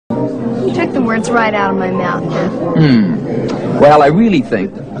You took the words right out of my mouth, Jeff. Well, I really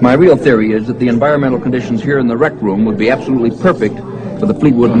think, my real theory is that the environmental conditions here in the rec room would be absolutely perfect for the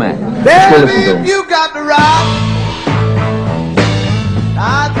Fleetwood Mac. Let's go listen to him. You got the rock.